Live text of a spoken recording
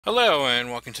Hello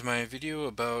and welcome to my video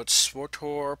about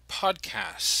SWTOR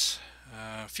Podcasts.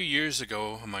 A few years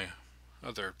ago on my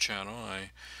other channel I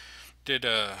did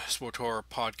a SWTOR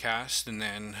podcast, and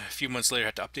then a few months later I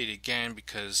had to update it again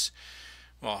because,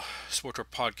 well, SWTOR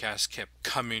Podcasts kept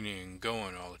coming and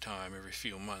going all the time. Every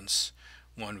few months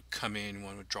one would come in,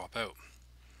 one would drop out.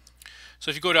 So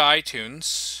if you go to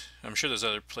iTunes, I'm sure there's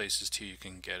other places too you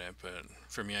can get it, but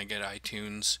for me I get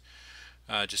iTunes.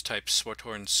 Just type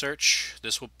SWTOR in search.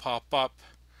 This will pop up,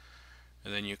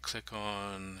 and then you click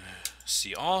on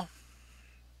see all,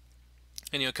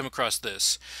 and you'll come across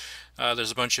this.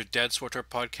 There's a bunch of dead SWTOR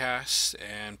podcasts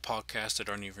and podcasts that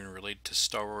aren't even related to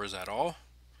Star Wars at all.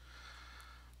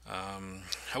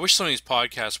 I wish some of these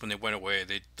podcasts, when they went away,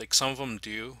 they like some of them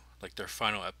do like their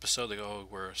final episode. They go, "Oh,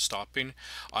 we're stopping."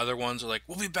 Other ones are like,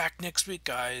 "We'll be back next week,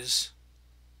 guys,"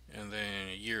 and then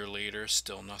a year later,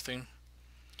 still nothing.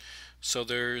 So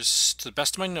there's, to the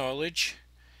best of my knowledge,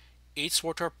 8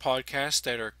 SWTOR podcasts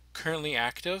that are currently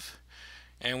active.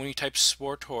 And when you type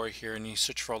SWTOR here and you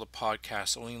search for all the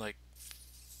podcasts, only like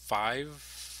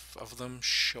 5 of them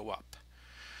show up.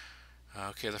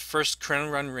 Okay, the first Crown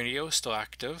Run Radio is still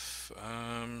active.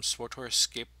 SWTOR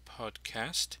Escape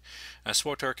Podcast.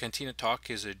 SWTOR Cantina Talk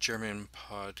is a German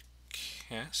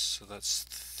podcast, so that's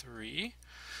 3.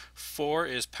 4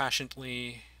 is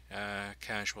Passionately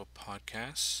Casual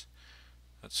Podcasts.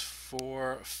 That's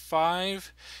 4.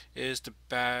 5 is the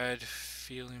Bad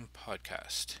Feeling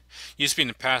Podcast. Used to be in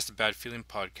the past, the Bad Feeling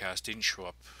Podcast didn't show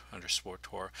up under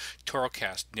SWTOR.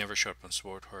 Torocast never showed up on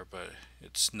SWTOR, but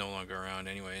it's no longer around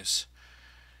anyways.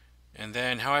 And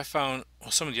then how I found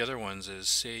some of the other ones is,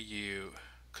 say you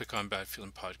click on Bad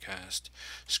Feeling Podcast,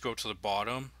 scroll to the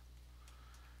bottom,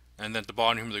 and then at the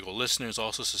bottom here they go listeners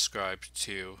also subscribed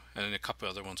to, and then a couple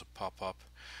other ones will pop up.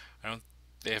 I don't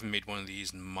They haven't made one of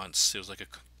these in months. It was like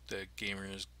the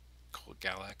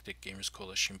Galactic Gamers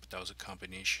Coalition, but that was a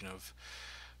combination of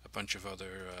a bunch of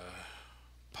other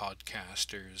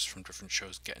podcasters from different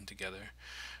shows getting together.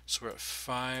 So we're at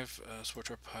 5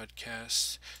 SWTOR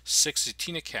podcasts. 6 is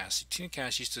TinaCast.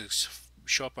 TinaCast used to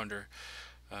show up under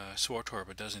SWTOR,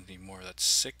 but doesn't anymore. That's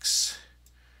 6.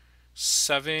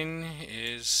 7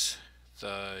 is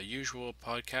the usual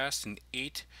podcast, and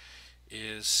 8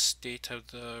 is State of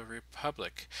the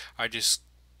Republic.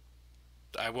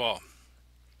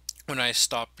 When I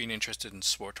stopped being interested in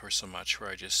SWTOR so much, where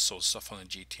I just sold stuff on the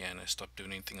GTN, I stopped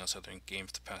doing anything else other than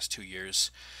games the past 2 years.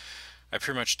 I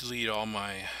pretty much deleted all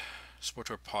my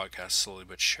SWTOR podcasts slowly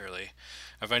but surely.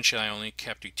 Eventually, I only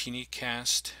kept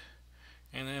Utinicast,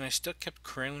 and then I still kept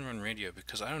Kremlin Run Radio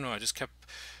because I don't know. I just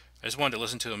wanted to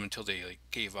listen to them until they like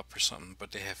gave up or something.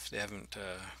 But they haven't.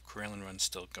 Kremlin Run's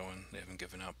still going. They haven't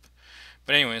given up.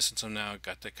 But anyway, since I'm now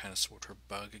got that kind of SWTOR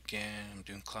bug again, I'm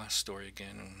doing class story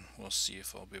again, and we'll see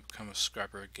if I'll become a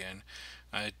subscriber again.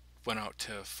 I went out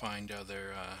to find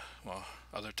other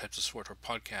types of SWTOR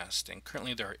podcasts, and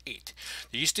currently there are 8.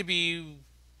 There used to be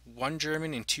 1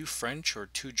 German and 2 French, or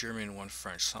 2 German and 1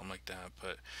 French, something like that.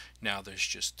 But now there's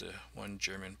just 1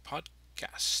 German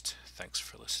podcast. Thanks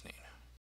for listening.